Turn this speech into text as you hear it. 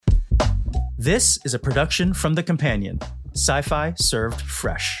This is a production from The Companion, sci-fi served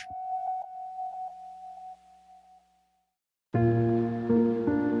fresh.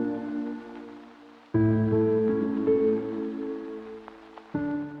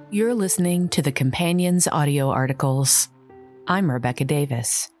 You're listening to The Companion's audio articles. I'm Rebecca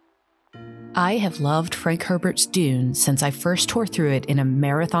Davis. I have loved Frank Herbert's Dune since I first tore through it in a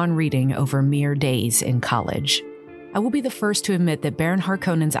marathon reading over mere days in college. I will be the first to admit that Baron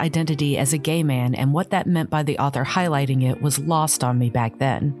Harkonnen's identity as a gay man and what that meant by the author highlighting it was lost on me back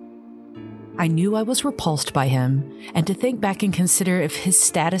then. I knew I was repulsed by him, and to think back and consider if his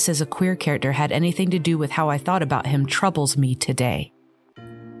status as a queer character had anything to do with how I thought about him troubles me today.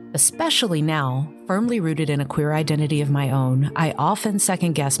 Especially now, firmly rooted in a queer identity of my own, I often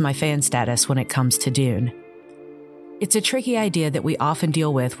second-guess my fan status when it comes to Dune. It's a tricky idea that we often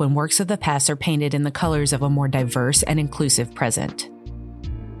deal with when works of the past are painted in the colors of a more diverse and inclusive present.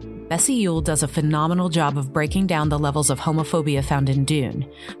 Bessie Yule does a phenomenal job of breaking down the levels of homophobia found in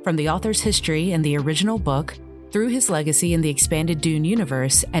Dune, from the author's history in the original book, through his legacy in the expanded Dune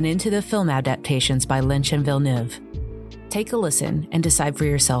universe, and into the film adaptations by Lynch and Villeneuve. Take a listen and decide for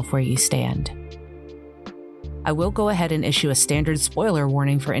yourself where you stand. I will go ahead and issue a standard spoiler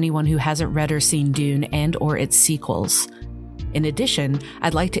warning for anyone who hasn't read or seen Dune and or its sequels. In addition,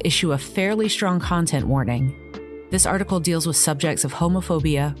 I'd like to issue a fairly strong content warning. This article deals with subjects of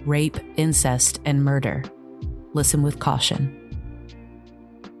homophobia, rape, incest, and murder. Listen with caution.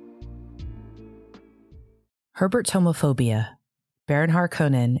 Herbert's Homophobia, Baron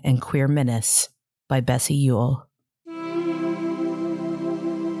Harkonnen and Queer Menace by Bessie Yule.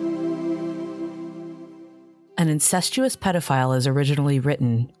 An incestuous pedophile is originally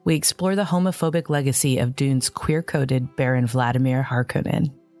written, we explore the homophobic legacy of Dune's queer-coded Baron Vladimir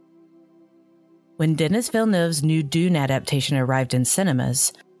Harkonnen. When Denis Villeneuve's new Dune adaptation arrived in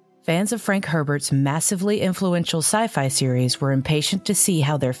cinemas, fans of Frank Herbert's massively influential sci-fi series were impatient to see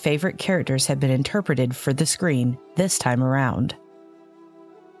how their favorite characters had been interpreted for the screen this time around.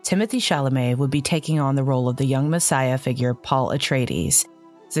 Timothée Chalamet would be taking on the role of the young Messiah figure Paul Atreides.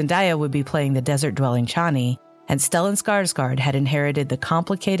 Zendaya would be playing the desert-dwelling Chani, and Stellan Skarsgård had inherited the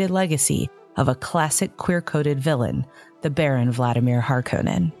complicated legacy of a classic queer-coded villain, the Baron Vladimir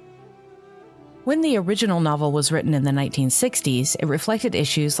Harkonnen. When the original novel was written in the 1960s, it reflected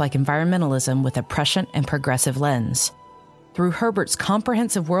issues like environmentalism with a prescient and progressive lens. Through Herbert's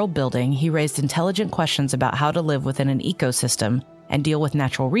comprehensive world-building, he raised intelligent questions about how to live within an ecosystem and deal with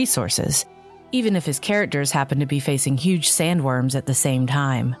natural resources, even if his characters happen to be facing huge sandworms at the same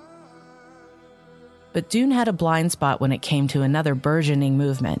time. But Dune had a blind spot when it came to another burgeoning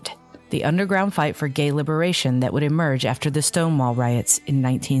movement, the underground fight for gay liberation that would emerge after the Stonewall riots in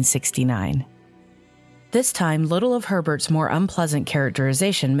 1969. This time, little of Herbert's more unpleasant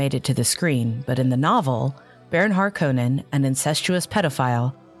characterization made it to the screen, but in the novel, Baron Harkonnen, an incestuous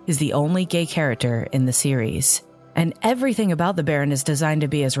pedophile, is the only gay character in the series. And everything about the Baron is designed to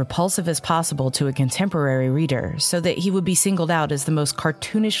be as repulsive as possible to a contemporary reader, so that he would be singled out as the most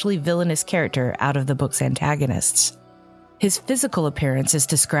cartoonishly villainous character out of the book's antagonists. His physical appearance is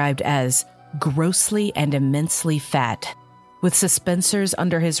described as grossly and immensely fat, with suspensors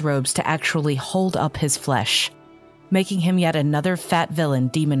under his robes to actually hold up his flesh, making him yet another fat villain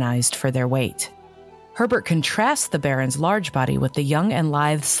demonized for their weight. Herbert contrasts the Baron's large body with the young and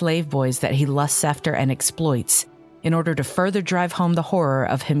lithe slave boys that he lusts after and exploits, in order to further drive home the horror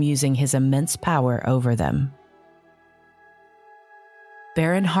of him using his immense power over them.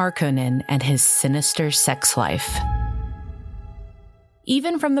 Baron Harkonnen and his sinister sex life.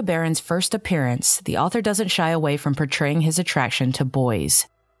 Even from the Baron's first appearance, the author doesn't shy away from portraying his attraction to boys.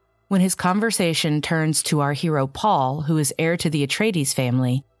 When his conversation turns to our hero Paul, who is heir to the Atreides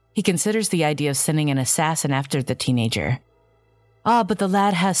family, he considers the idea of sending an assassin after the teenager. But the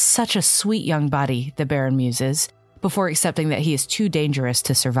lad has such a sweet young body, the Baron muses, before accepting that he is too dangerous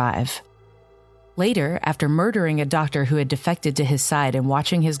to survive. Later, after murdering a doctor who had defected to his side and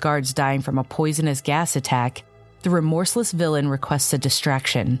watching his guards dying from a poisonous gas attack, the remorseless villain requests a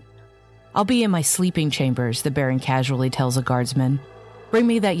distraction. "I'll be in my sleeping chambers," the Baron casually tells a guardsman. "Bring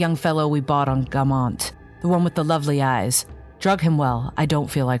me that young fellow we bought on Gaumont, the one with the lovely eyes. Drug him well, I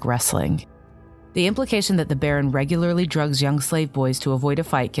don't feel like wrestling." The implication that the Baron regularly drugs young slave boys to avoid a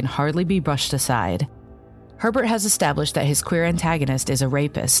fight can hardly be brushed aside. Herbert has established that his queer antagonist is a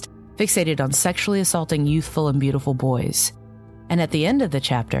rapist, fixated on sexually assaulting youthful and beautiful boys. And at the end of the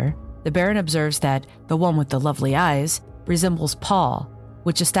chapter, the Baron observes that the one with the lovely eyes resembles Paul,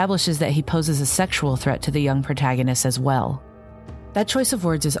 which establishes that he poses a sexual threat to the young protagonist as well. That choice of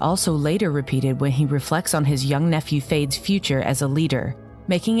words is also later repeated when he reflects on his young nephew Fade's future as a leader,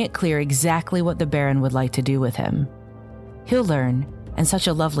 making it clear exactly what the Baron would like to do with him. He'll learn, and such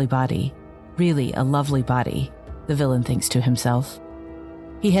a lovely body. Really a lovely body, the villain thinks to himself.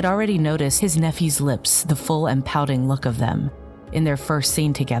 He had already noticed his nephew's lips, the full and pouting look of them, in their first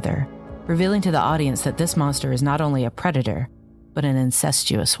scene together, revealing to the audience that this monster is not only a predator, but an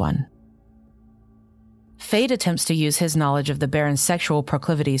incestuous one. Feyd attempts to use his knowledge of the Baron's sexual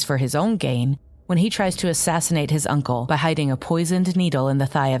proclivities for his own gain when he tries to assassinate his uncle by hiding a poisoned needle in the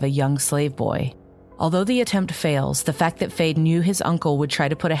thigh of a young slave boy. Although the attempt fails, the fact that Feyd knew his uncle would try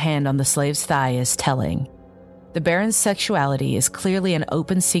to put a hand on the slave's thigh is telling. The Baron's sexuality is clearly an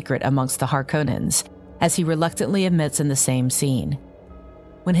open secret amongst the Harkonnens, as he reluctantly admits in the same scene.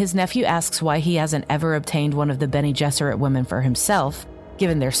 When his nephew asks why he hasn't ever obtained one of the Bene Gesserit women for himself,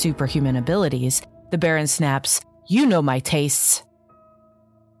 given their superhuman abilities, the Baron snaps, "You know my tastes."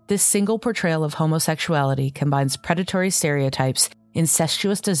 This single portrayal of homosexuality combines predatory stereotypes,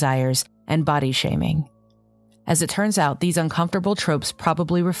 incestuous desires, and body shaming. As it turns out, these uncomfortable tropes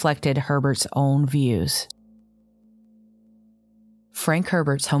probably reflected Herbert's own views. Frank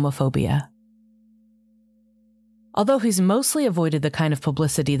Herbert's homophobia. Although he's mostly avoided the kind of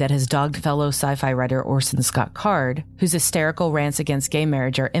publicity that has dogged fellow sci-fi writer Orson Scott Card, whose hysterical rants against gay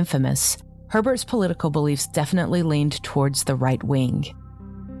marriage are infamous, Herbert's political beliefs definitely leaned towards the right wing.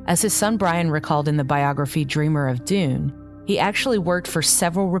 As his son Brian recalled in the biography Dreamer of Dune, he actually worked for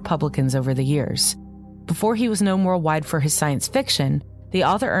several Republicans over the years. Before he was known worldwide for his science fiction, the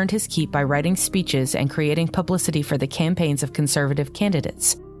author earned his keep by writing speeches and creating publicity for the campaigns of conservative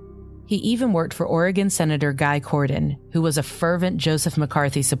candidates. He even worked for Oregon Senator Guy Cordon, who was a fervent Joseph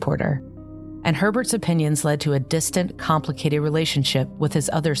McCarthy supporter. And Herbert's opinions led to a distant, complicated relationship with his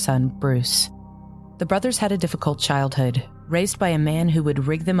other son, Bruce. The brothers had a difficult childhood, raised by a man who would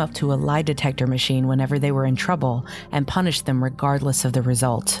rig them up to a lie detector machine whenever they were in trouble and punish them regardless of the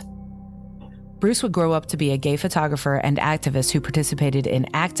result. Bruce would grow up to be a gay photographer and activist who participated in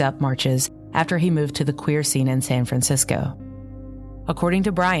ACT UP marches after he moved to the queer scene in San Francisco. According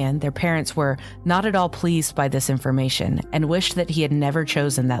to Brian, their parents were not at all pleased by this information and wished that he had never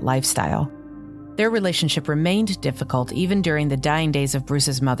chosen that lifestyle. Their relationship remained difficult even during the dying days of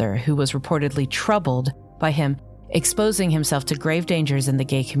Bruce's mother, who was reportedly troubled by him exposing himself to grave dangers in the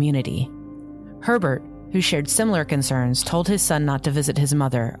gay community. Herbert, who shared similar concerns, told his son not to visit his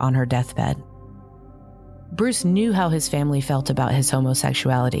mother on her deathbed. Bruce knew how his family felt about his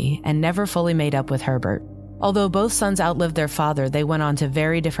homosexuality and never fully made up with Herbert. Although both sons outlived their father, they went on to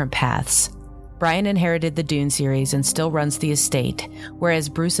very different paths. Brian inherited the Dune series and still runs the estate, whereas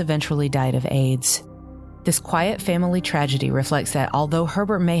Bruce eventually died of AIDS. This quiet family tragedy reflects that although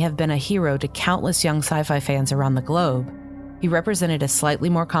Herbert may have been a hero to countless young sci-fi fans around the globe, he represented a slightly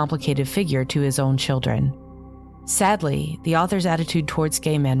more complicated figure to his own children. Sadly, the author's attitude towards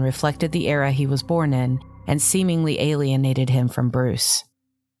gay men reflected the era he was born in and seemingly alienated him from Bruce.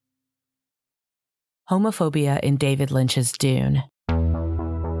 Homophobia in David Lynch's Dune.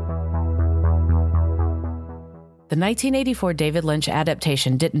 The 1984 David Lynch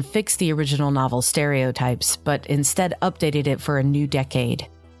adaptation didn't fix the original novel's stereotypes, but instead updated it for a new decade.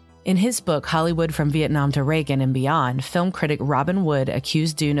 In his book, Hollywood from Vietnam to Reagan and Beyond, film critic Robin Wood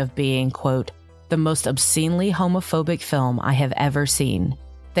accused Dune of being, quote, the most obscenely homophobic film I have ever seen,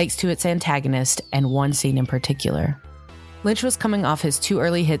 thanks to its antagonist and one scene in particular. Lynch was coming off his two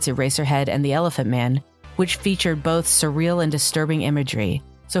early hits, Eraserhead and The Elephant Man, which featured both surreal and disturbing imagery,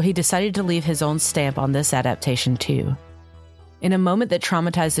 so he decided to leave his own stamp on this adaptation too. In a moment that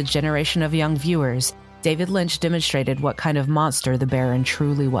traumatized a generation of young viewers, David Lynch demonstrated what kind of monster the Baron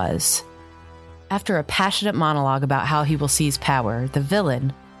truly was. After a passionate monologue about how he will seize power, the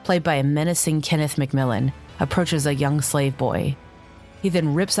villain, played by a menacing Kenneth McMillan, approaches a young slave boy. He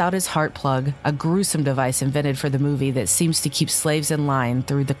then rips out his heart plug, a gruesome device invented for the movie that seems to keep slaves in line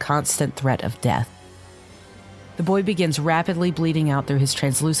through the constant threat of death. The boy begins rapidly bleeding out through his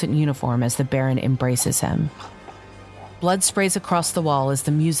translucent uniform as the Baron embraces him. Blood sprays across the wall as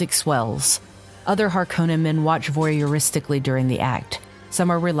the music swells. Other Harkonnen men watch voyeuristically during the act. Some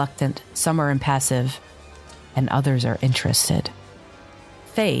are reluctant, some are impassive, and others are interested.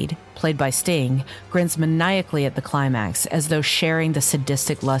 Feyd, played by Sting, grins maniacally at the climax as though sharing the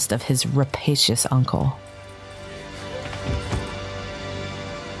sadistic lust of his rapacious uncle.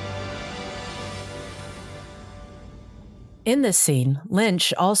 In this scene,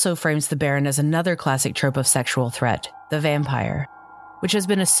 Lynch also frames the Baron as another classic trope of sexual threat, the vampire, which has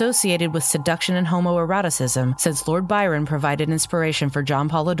been associated with seduction and homoeroticism since Lord Byron provided inspiration for John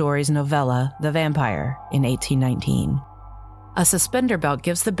Polidori's novella, The Vampire, in 1819. A suspender belt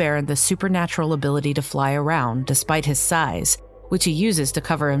gives the Baron the supernatural ability to fly around, despite his size, which he uses to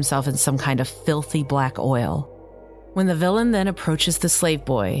cover himself in some kind of filthy black oil. When the villain then approaches the slave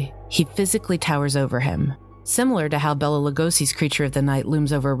boy, he physically towers over him, similar to how Bela Lugosi's creature of the night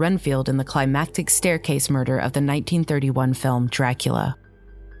looms over Renfield in the climactic staircase murder of the 1931 film Dracula.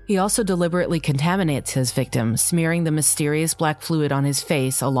 He also deliberately contaminates his victim, smearing the mysterious black fluid on his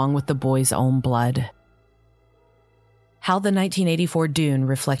face along with the boy's own blood. How the 1984 Dune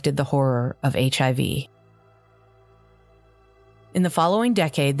reflected the horror of HIV. In the following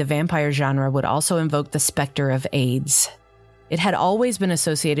decade, the vampire genre would also invoke the specter of AIDS. It had always been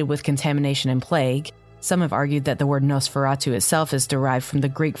associated with contamination and plague. Some have argued that the word Nosferatu itself is derived from the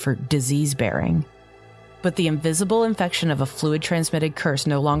Greek for disease-bearing. But the invisible infection of a fluid-transmitted curse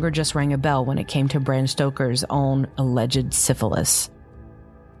no longer just rang a bell when it came to Bram Stoker's own alleged syphilis.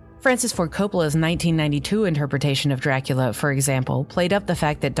 Francis Ford Coppola's 1992 interpretation of Dracula, for example, played up the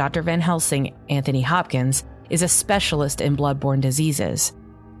fact that Dr. Van Helsing, Anthony Hopkins, is a specialist in blood-borne diseases.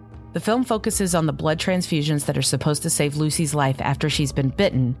 The film focuses on the blood transfusions that are supposed to save Lucy's life after she's been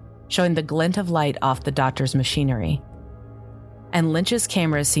bitten, showing the glint of light off the doctor's machinery. And Lynch's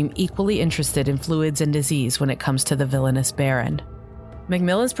cameras seem equally interested in fluids and disease when it comes to the villainous Baron.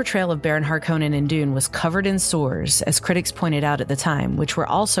 Macmillan's portrayal of Baron Harkonnen in Dune was covered in sores, as critics pointed out at the time, which were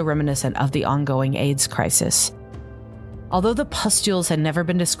also reminiscent of the ongoing AIDS crisis. Although the pustules had never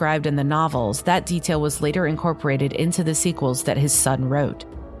been described in the novels, that detail was later incorporated into the sequels that his son wrote.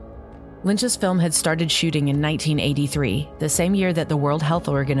 Lynch's film had started shooting in 1983, the same year that the World Health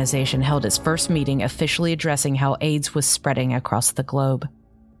Organization held its first meeting officially addressing how AIDS was spreading across the globe.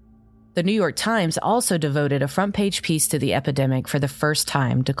 The New York Times also devoted a front-page piece to the epidemic for the first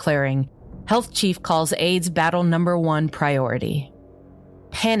time, declaring, "Health Chief calls AIDS battle #1 priority."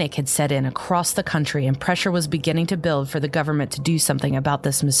 Panic had set in across the country and pressure was beginning to build for the government to do something about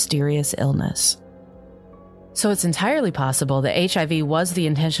this mysterious illness. So it's entirely possible that HIV was the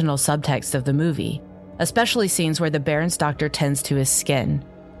intentional subtext of the movie, especially scenes where the Baron's doctor tends to his skin.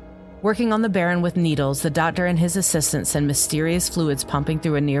 Working on the Baron with needles, the doctor and his assistant send mysterious fluids pumping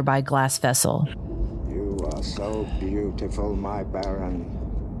through a nearby glass vessel. You are so beautiful, my Baron.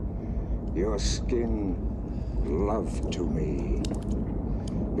 Your skin, love to me.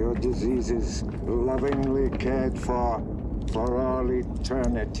 Your diseases lovingly cared for all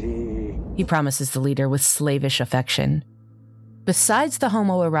eternity. He promises the leader with slavish affection. Besides the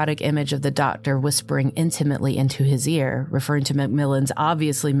homoerotic image of the doctor whispering intimately into his ear, referring to Macmillan's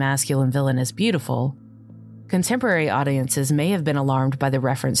obviously masculine villain as beautiful, contemporary audiences may have been alarmed by the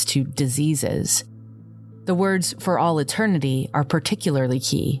reference to diseases. The words "for all eternity" are particularly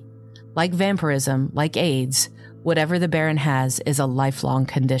key. Like vampirism, like AIDS, whatever the Baron has is a lifelong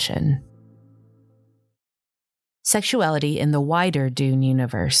condition. Sexuality in the wider Dune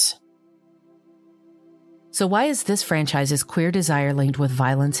universe. So why is this franchise's queer desire linked with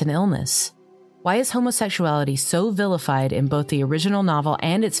violence and illness? Why is homosexuality so vilified in both the original novel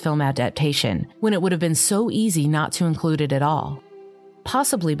and its film adaptation, when it would have been so easy not to include it at all?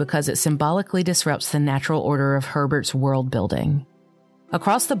 Possibly because it symbolically disrupts the natural order of Herbert's world building.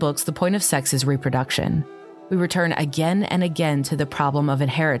 Across the books, the point of sex is reproduction. We return again and again to the problem of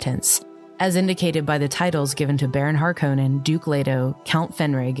inheritance, as indicated by the titles given to Baron Harkonnen, Duke Leto, Count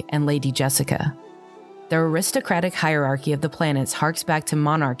Fenrig, and Lady Jessica. The aristocratic hierarchy of the planets harks back to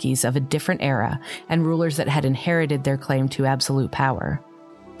monarchies of a different era and rulers that had inherited their claim to absolute power.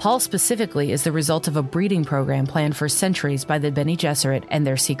 Paul specifically is the result of a breeding program planned for centuries by the Bene Gesserit and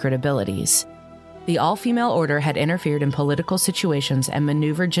their secret abilities. The all-female order had interfered in political situations and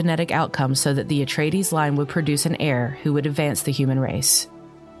maneuvered genetic outcomes so that the Atreides line would produce an heir who would advance the human race.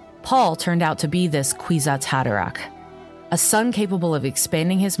 Paul turned out to be this Kwisatz Haderach, a son capable of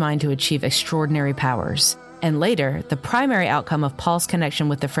expanding his mind to achieve extraordinary powers. And later, the primary outcome of Paul's connection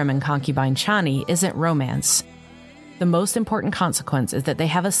with the Fremen concubine Chani isn't romance. The most important consequence is that they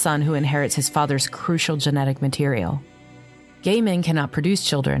have a son who inherits his father's crucial genetic material. Gay men cannot produce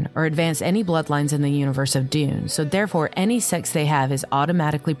children or advance any bloodlines in the universe of Dune, so therefore any sex they have is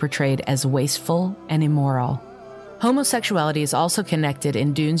automatically portrayed as wasteful and immoral. Homosexuality is also connected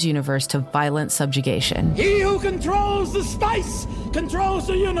in Dune's universe to violent subjugation. He who controls the spice controls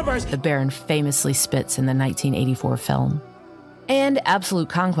the universe, the Baron famously spits in the 1984 film. And absolute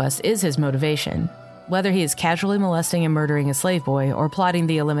conquest is his motivation, whether he is casually molesting and murdering a slave boy or plotting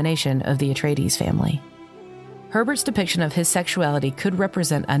the elimination of the Atreides family. Herbert's depiction of his sexuality could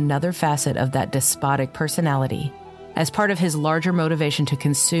represent another facet of that despotic personality, as part of his larger motivation to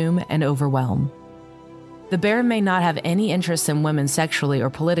consume and overwhelm. The Baron may not have any interest in women sexually or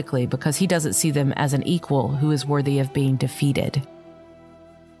politically because he doesn't see them as an equal who is worthy of being defeated.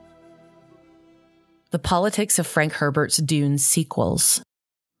 The politics of Frank Herbert's Dune sequels.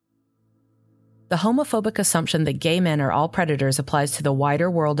 The homophobic assumption that gay men are all predators applies to the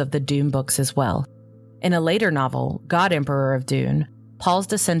wider world of the Dune books as well. In a later novel, God Emperor of Dune, Paul's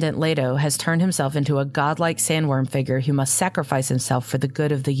descendant Leto has turned himself into a godlike sandworm figure who must sacrifice himself for the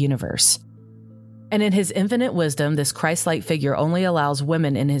good of the universe. And in his infinite wisdom, this Christ-like figure only allows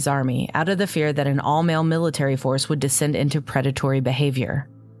women in his army out of the fear that an all-male military force would descend into predatory behavior.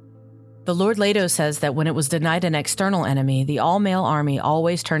 The Lord Leto says that when it was denied an external enemy, the all-male army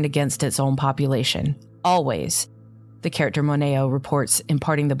always turned against its own population. Always. The character Moneo reports,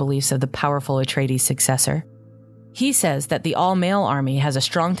 imparting the beliefs of the powerful Atreides successor. He says that the all-male army has a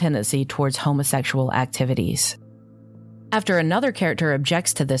strong tendency towards homosexual activities. After another character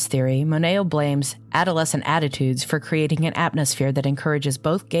objects to this theory, Moneo blames adolescent attitudes for creating an atmosphere that encourages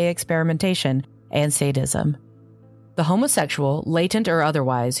both gay experimentation and sadism. The homosexual, latent or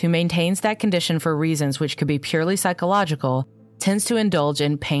otherwise, who maintains that condition for reasons which could be purely psychological, tends to indulge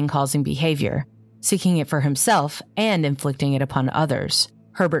in pain-causing behavior, seeking it for himself and inflicting it upon others,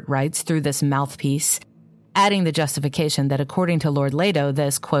 Herbert writes through this mouthpiece, adding the justification that according to Lord Leto,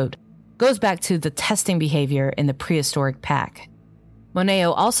 this, quote, goes back to the testing behavior in the prehistoric pack.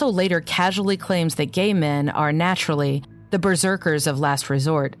 Moneo also later casually claims that gay men are naturally the berserkers of last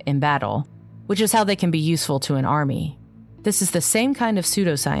resort in battle, which is how they can be useful to an army. This is the same kind of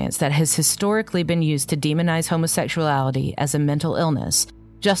pseudoscience that has historically been used to demonize homosexuality as a mental illness,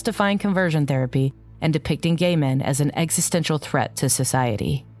 justifying conversion therapy and depicting gay men as an existential threat to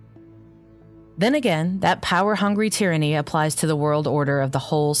society. Then again, that power-hungry tyranny applies to the world order of the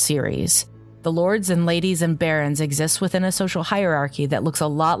whole series. The lords and ladies and barons exist within a social hierarchy that looks a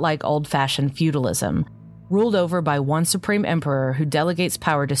lot like old-fashioned feudalism, ruled over by one supreme emperor who delegates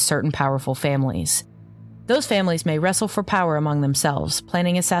power to certain powerful families. Those families may wrestle for power among themselves,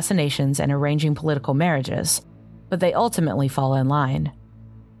 planning assassinations and arranging political marriages, but they ultimately fall in line.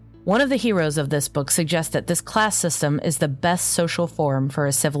 One of the heroes of this book suggests that this class system is the best social form for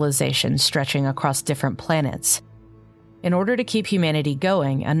a civilization stretching across different planets. In order to keep humanity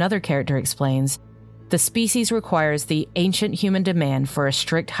going, another character explains, the species requires the ancient human demand for a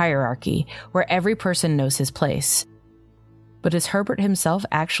strict hierarchy where every person knows his place. But is Herbert himself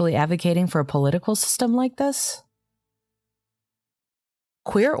actually advocating for a political system like this?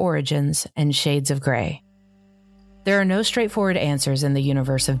 Queer origins and shades of gray. There are no straightforward answers in the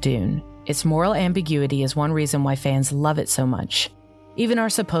universe of Dune. Its moral ambiguity is one reason why fans love it so much. Even our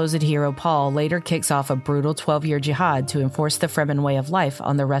supposed hero Paul later kicks off a brutal 12-year jihad to enforce the Fremen way of life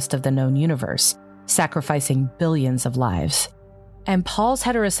on the rest of the known universe, sacrificing billions of lives. And Paul's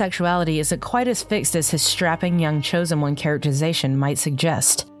heterosexuality isn't quite as fixed as his strapping young chosen one characterization might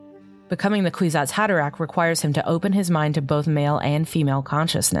suggest. Becoming the Kwisatz Haderach requires him to open his mind to both male and female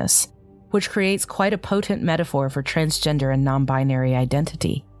consciousness, which creates quite a potent metaphor for transgender and non-binary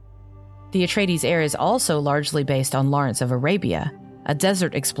identity. The Atreides heir is also largely based on Lawrence of Arabia, a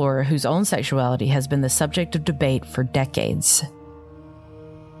desert explorer whose own sexuality has been the subject of debate for decades.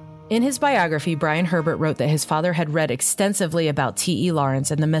 In his biography, Brian Herbert wrote that his father had read extensively about T.E.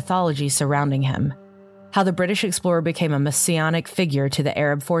 Lawrence and the mythology surrounding him, how the British explorer became a messianic figure to the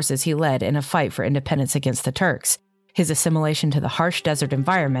Arab forces he led in a fight for independence against the Turks, his assimilation to the harsh desert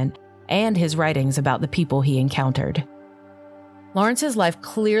environment, and his writings about the people he encountered. Lawrence's life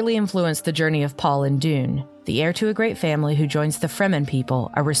clearly influenced the journey of Paul in Dune, the heir to a great family who joins the Fremen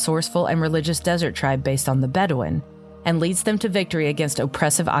people, a resourceful and religious desert tribe based on the Bedouin, and leads them to victory against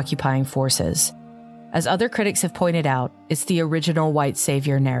oppressive occupying forces. As other critics have pointed out, it's the original white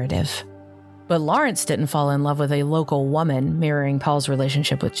savior narrative. But Lawrence didn't fall in love with a local woman mirroring Paul's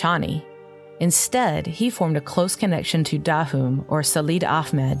relationship with Chani. Instead, he formed a close connection to Dahum, or Salid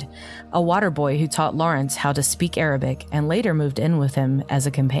Ahmed, a water boy who taught Lawrence how to speak Arabic and later moved in with him as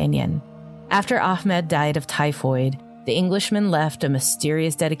a companion. After Ahmed died of typhoid, the Englishman left a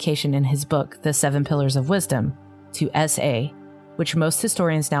mysterious dedication in his book, The Seven Pillars of Wisdom, to S.A., which most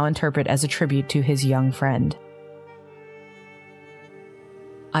historians now interpret as a tribute to his young friend.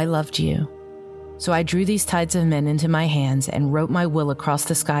 I loved you. So I drew these tides of men into my hands and wrote my will across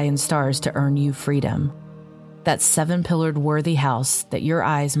the sky and stars to earn you freedom. That seven-pillared worthy house that your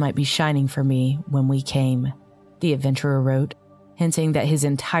eyes might be shining for me when we came, the adventurer wrote, hinting that his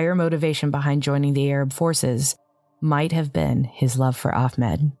entire motivation behind joining the Arab forces might have been his love for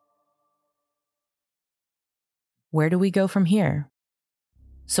Ahmed. Where do we go from here?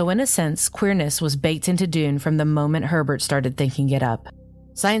 So in a sense, queerness was baked into Dune from the moment Herbert started thinking it up.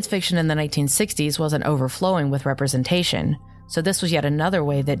 Science fiction in the 1960s wasn't overflowing with representation, so this was yet another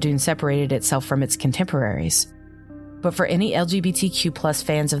way that Dune separated itself from its contemporaries. But for any LGBTQ+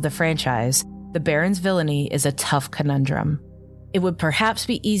 fans of the franchise, the Baron's villainy is a tough conundrum. It would perhaps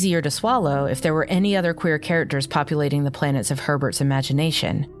be easier to swallow if there were any other queer characters populating the planets of Herbert's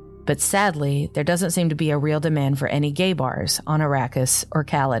imagination, but sadly, there doesn't seem to be a real demand for any gay bars on Arrakis or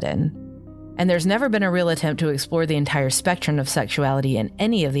Caladan. And there's never been a real attempt to explore the entire spectrum of sexuality in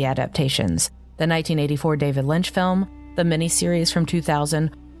any of the adaptations, the 1984 David Lynch film, the miniseries from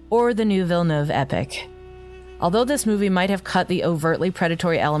 2000, or the new Villeneuve epic. Although this movie might have cut the overtly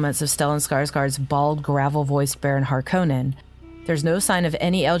predatory elements of Stellan Skarsgård's bald, gravel-voiced Baron Harkonnen, there's no sign of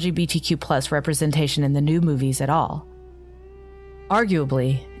any LGBTQ+ representation in the new movies at all.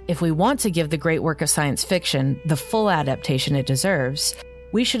 Arguably, if we want to give the great work of science fiction the full adaptation it deserves,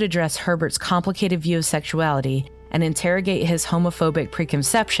 we should address Herbert's complicated view of sexuality and interrogate his homophobic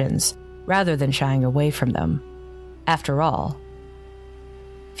preconceptions rather than shying away from them. After all,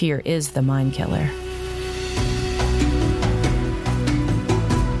 fear is the mind killer.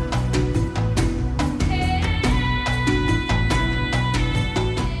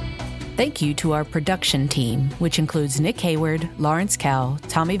 Thank you to our production team, which includes Nick Hayward, Lawrence Cow,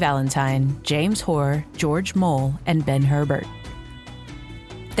 Tommy Valentine, James Hoare, George Mole, and Ben Herbert.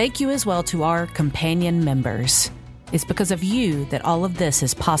 Thank you as well to our companion members. It's because of you that all of this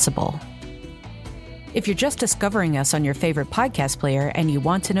is possible. If you're just discovering us on your favorite podcast player and you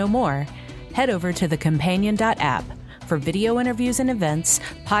want to know more, head over to thecompanion.app for video interviews and events,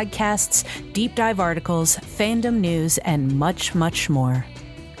 podcasts, deep dive articles, fandom news, and much, much more.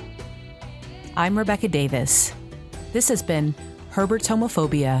 I'm Rebecca Davis. This has been Herbert's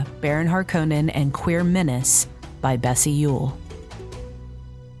Homophobia, Baron Harkonnen, and Queer Menace by Bessie Yule.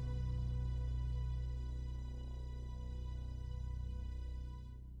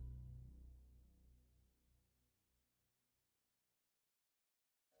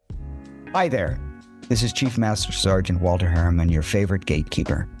 Hi there. This is Chief Master Sergeant Walter Harriman, your favorite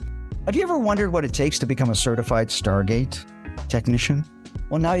gatekeeper. Have you ever wondered what it takes to become a certified Stargate technician?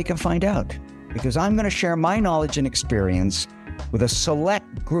 Well, now you can find out, because I'm going to share my knowledge and experience with a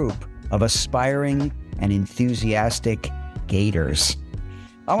select group of aspiring and enthusiastic gators.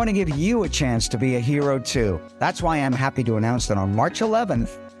 I want to give you a chance to be a hero too. That's why I'm happy to announce that on March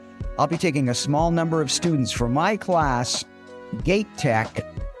 11th, I'll be taking a small number of students for my class, Gate Tech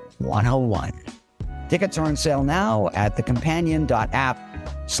 101. Tickets are on sale now at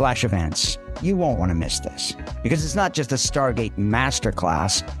thecompanion.app/events. You won't want to miss this, because it's not just a Stargate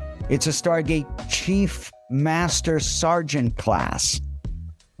Masterclass, it's a Stargate Chief Master Sergeant class.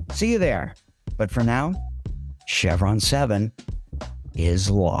 See you there. But for now, Chevron 7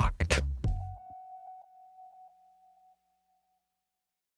 is locked.